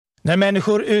När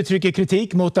människor uttrycker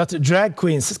kritik mot att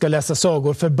dragqueens ska läsa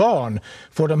sagor för barn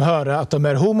får de höra att de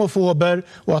är homofober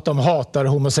och att de hatar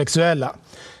homosexuella.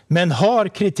 Men har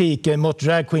kritiken mot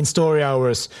Drag Queen Story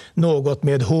Hours något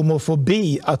med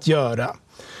homofobi att göra?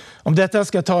 Om detta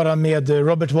ska jag tala med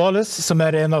Robert Wallace som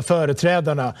är en av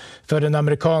företrädarna för den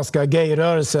amerikanska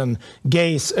gayrörelsen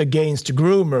Gays Against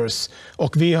Groomers.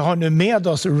 Och vi har nu med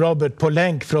oss Robert på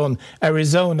länk från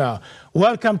Arizona.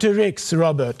 Welcome to Riks,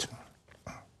 Robert.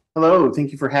 Hello,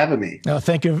 thank you for having me.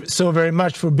 Thank you so very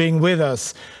much for being with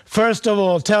us. First of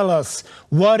all, tell us,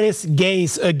 what is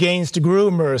Gays Against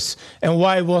Groomers and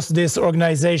why was this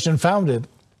organization founded?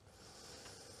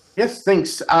 Yes,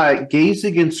 thanks. Gays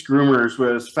Against Groomers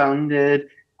was founded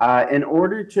in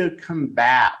order to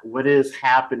combat what is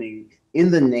happening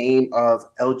in the name of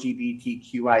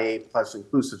LGBTQIA plus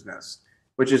inclusiveness,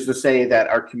 which is to say that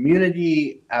our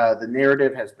community, the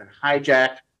narrative has been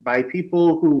hijacked by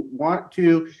people who want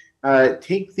to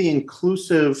take the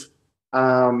inclusive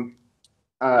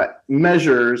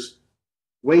measures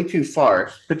way too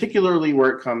far, particularly where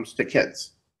it comes to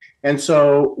kids. And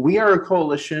so we are a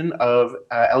coalition of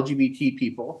LGBT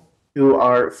people who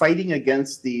are fighting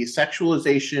against the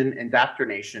sexualization,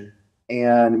 indoctrination,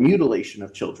 and mutilation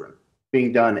of children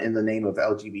being done in the name of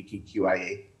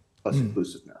LGBTQIA plus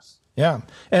inclusiveness. Yeah.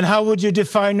 And how would you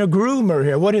define a groomer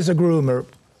here? What is a groomer?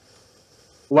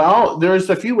 Well, there's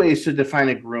a few ways to define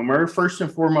a groomer. First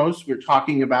and foremost, we're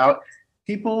talking about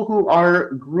people who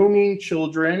are grooming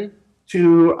children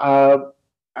to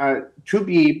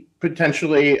be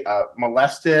potentially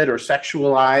molested or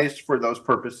sexualized for those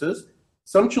purposes.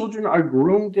 Some children are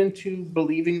groomed into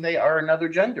believing they are another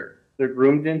gender. They're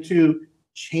groomed into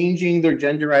changing their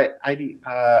gender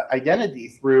identity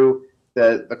through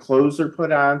the clothes they're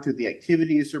put on, through the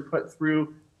activities they're put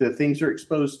through, the things they're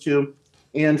exposed to.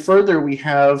 And further, we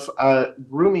have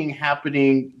grooming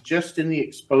happening just in the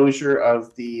exposure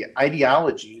of the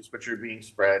ideologies which are being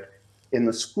spread in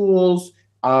the schools,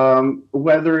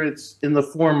 whether it's in the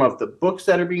form of the books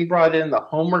that are being brought in, the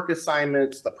homework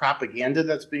assignments, the propaganda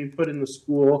that's being put in the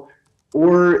school,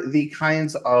 or the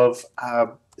kinds of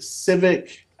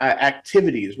civic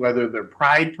activities, whether they're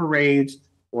pride parades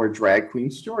or drag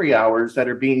queen story hours that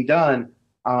are being done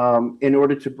in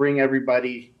order to bring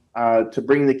everybody to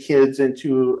bring the kids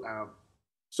into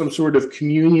some sort of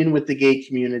communion with the gay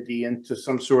community, into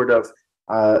some sort of,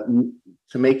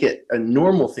 to make it a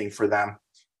normal thing for them.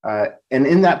 And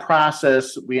in that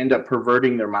process, we end up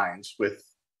perverting their minds with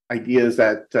ideas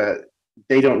that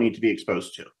they don't need to be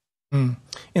exposed to.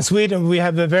 In Sweden, we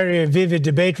have a very vivid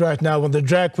debate right now on the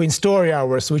Drag Queen Story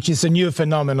Hours, which is a new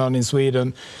phenomenon in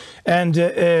Sweden. And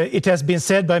it has been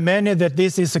said by many that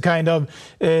this is a kind of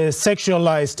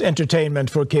sexualized entertainment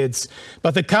for kids.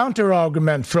 But the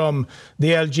counter-argument from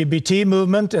the LGBT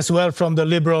movement, as well from the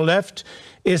liberal left,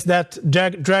 is that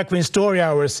Drag Queen Story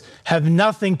Hours have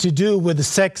nothing to do with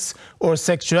sex or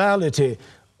sexuality.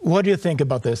 What do you think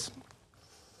about this?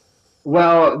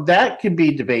 Well, that could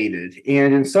be debated.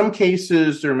 And in some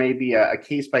cases, there may be a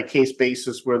case-by-case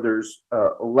basis where there's a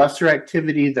lesser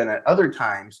activity than at other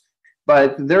times.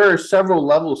 But there are several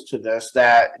levels to this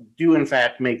that do, in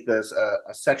fact, make this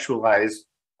a sexualized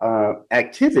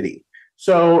activity.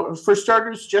 So, for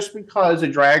starters, just because a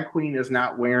drag queen is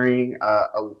not wearing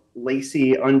a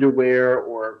lacy underwear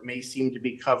or may seem to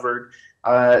be covered,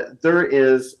 there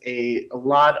is a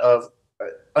lot of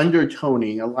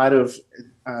undertoning, a lot of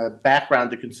background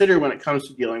to consider when it comes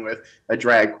to dealing with a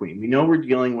drag queen. We know we're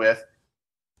dealing with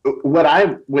what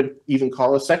I would even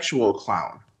call a sexual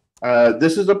clown.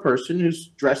 This is a person who's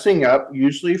dressing up,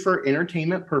 usually for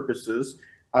entertainment purposes.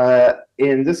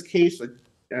 In this case,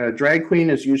 a drag queen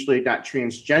is usually not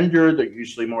transgender. They're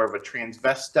usually more of a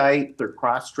transvestite. They're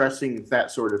cross-dressing,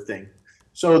 that sort of thing.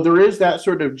 So there is that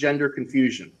sort of gender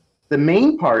confusion. The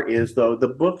main part is, though, the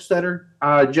books that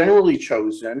are generally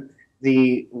chosen,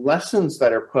 the lessons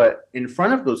that are put in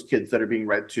front of those kids that are being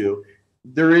read to,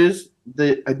 there is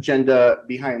the agenda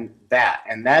behind that,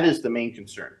 and that is the main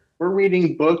concern. We're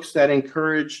reading books that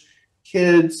encourage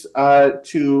kids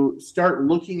to start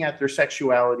looking at their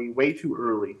sexuality way too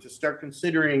early, to start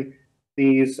considering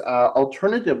these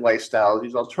alternative lifestyles,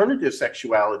 these alternative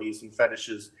sexualities and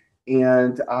fetishes,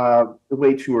 and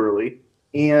way too early.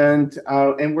 And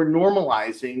we're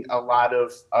normalizing a lot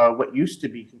of what used to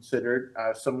be considered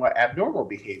somewhat abnormal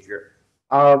behavior.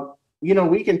 You know,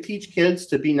 we can teach kids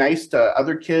to be nice to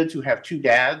other kids who have two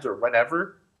dads or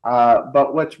whatever,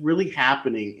 but what's really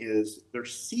happening is they're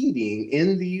seeding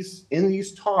in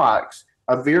these talks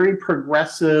a very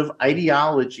progressive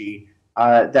ideology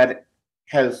that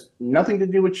has nothing to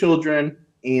do with children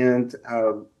and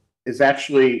is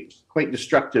actually quite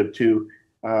destructive to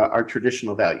our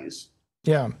traditional values.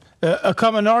 Yeah. A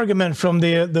common argument from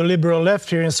the liberal left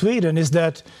here in Sweden is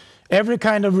that every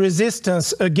kind of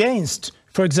resistance against,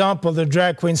 for example, the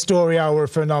drag queen story hour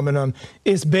phenomenon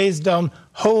is based on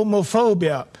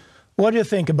homophobia. What do you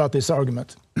think about this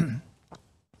argument?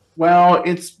 Well,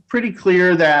 it's pretty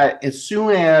clear that as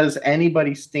soon as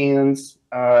anybody stands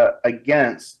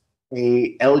against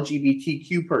a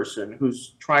LGBTQ person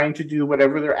who's trying to do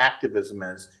whatever their activism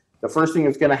is, the first thing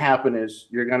that's going to happen is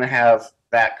you're going to have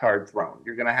that card thrown.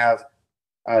 You're going to have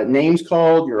names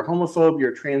called, you're a homophobe,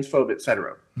 you're a transphobe,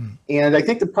 etc. And I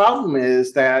think the problem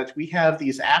is that we have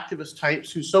these activist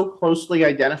types who so closely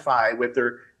identify with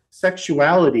their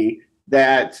sexuality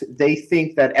that they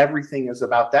think that everything is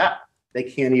about that. They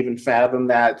can't even fathom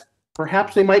that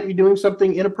perhaps they might be doing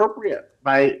something inappropriate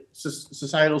by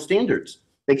societal standards.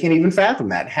 They can't even fathom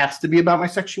that. It has to be about my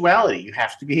sexuality. You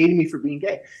have to be hating me for being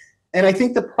gay. And I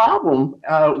think the problem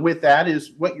with that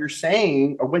is what you're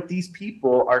saying, or what these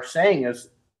people are saying, is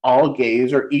all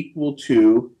gays are equal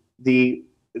to the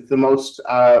most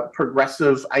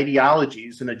progressive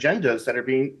ideologies and agendas that are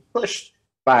being pushed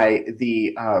by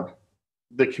the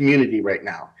community right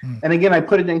now. And again, I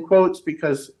put it in quotes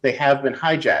because they have been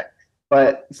hijacked.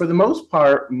 But for the most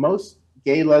part, most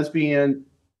gay, lesbian,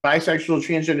 bisexual,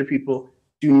 transgender people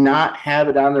do not have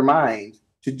it on their mind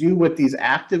to do what these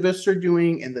activists are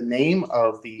doing in the name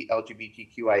of the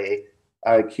LGBTQIA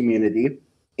community.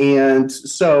 And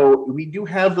so we do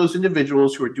have those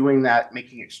individuals who are doing that,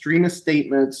 making extremist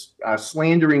statements,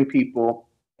 slandering people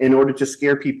in order to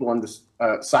scare people into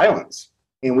silence.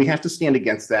 And we have to stand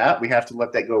against that. We have to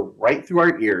let that go right through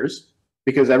our ears,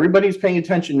 because everybody who's paying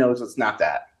attention knows it's not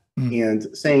that.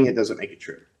 And saying it doesn't make it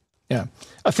true. Yeah,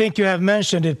 I think you have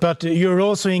mentioned it, but you're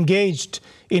also engaged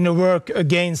in a work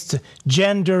against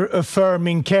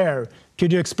gender-affirming care.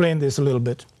 Could you explain this a little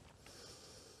bit?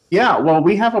 Yeah, well,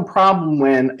 we have a problem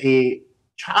when a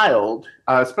child,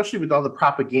 especially with all the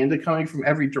propaganda coming from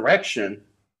every direction,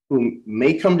 who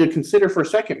may come to consider for a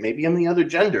second, maybe I'm the other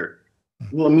gender,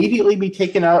 will immediately be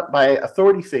taken out by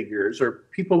authority figures or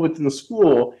people within the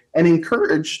school and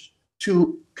encouraged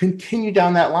to continue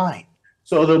down that line.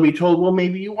 So they'll be told, well,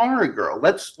 maybe you are a girl.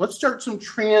 Let's start some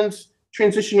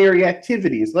transitionary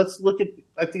activities. Let's look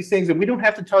at these things, and we don't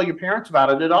have to tell your parents about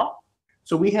it at all.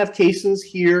 So we have cases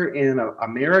here in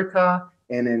America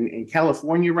and in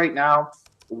California right now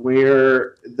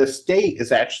where the state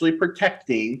is actually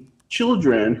protecting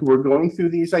children who are going through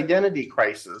these identity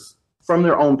crises from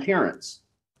their own parents.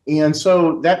 And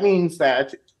so that means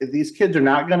that these kids are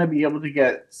not going to be able to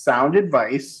get sound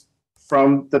advice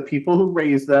from the people who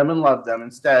raise them and love them.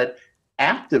 Instead,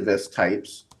 activist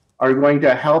types are going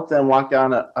to help them walk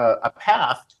down a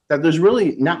path that there's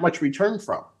really not much return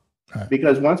from. Right.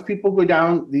 Because once people go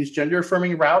down these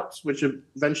gender-affirming routes, which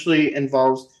eventually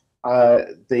involves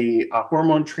the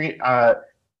hormone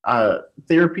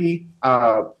therapy,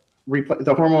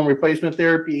 the hormone replacement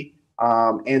therapy,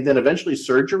 and then eventually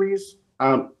surgeries,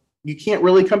 you can't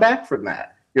really come back from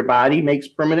that. Your body makes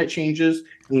permanent changes,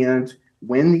 and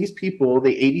when these people,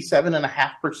 the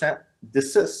 87.5%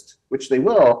 desist, which they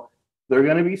will, they're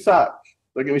going to be stuck.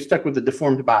 They're going to be stuck with a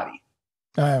deformed body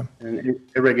and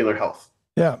irregular health.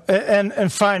 Yeah,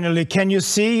 and finally, can you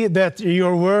see that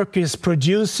your work is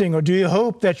producing, or do you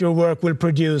hope that your work will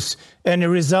produce any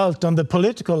result on the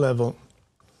political level?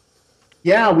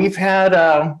 Yeah, we've had,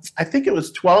 I think it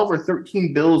was 12 or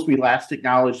 13 bills we last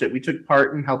acknowledged that we took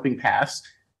part in helping pass.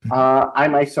 I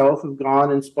myself have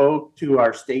gone and spoke to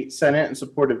our state senate in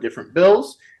support of different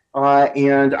bills,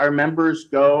 and our members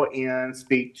go and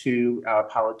speak to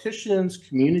politicians,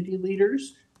 community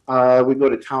leaders. We go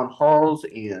to town halls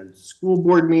and school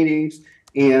board meetings,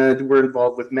 and we're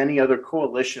involved with many other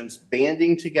coalitions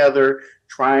banding together,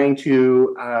 trying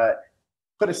to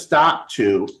put a stop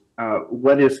to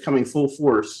what is coming full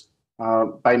force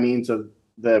by means of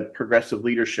the progressive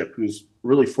leadership who's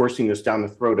really forcing this down the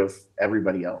throat of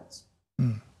everybody else.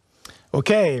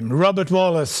 Okay, Robert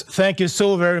Wallace, thank you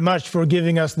so very much for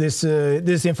giving us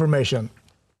this information.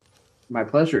 My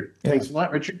pleasure. Thanks a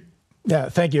lot, Richard. Yeah,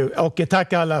 thank you. Och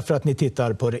tack alla för att ni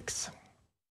tittar på Riks.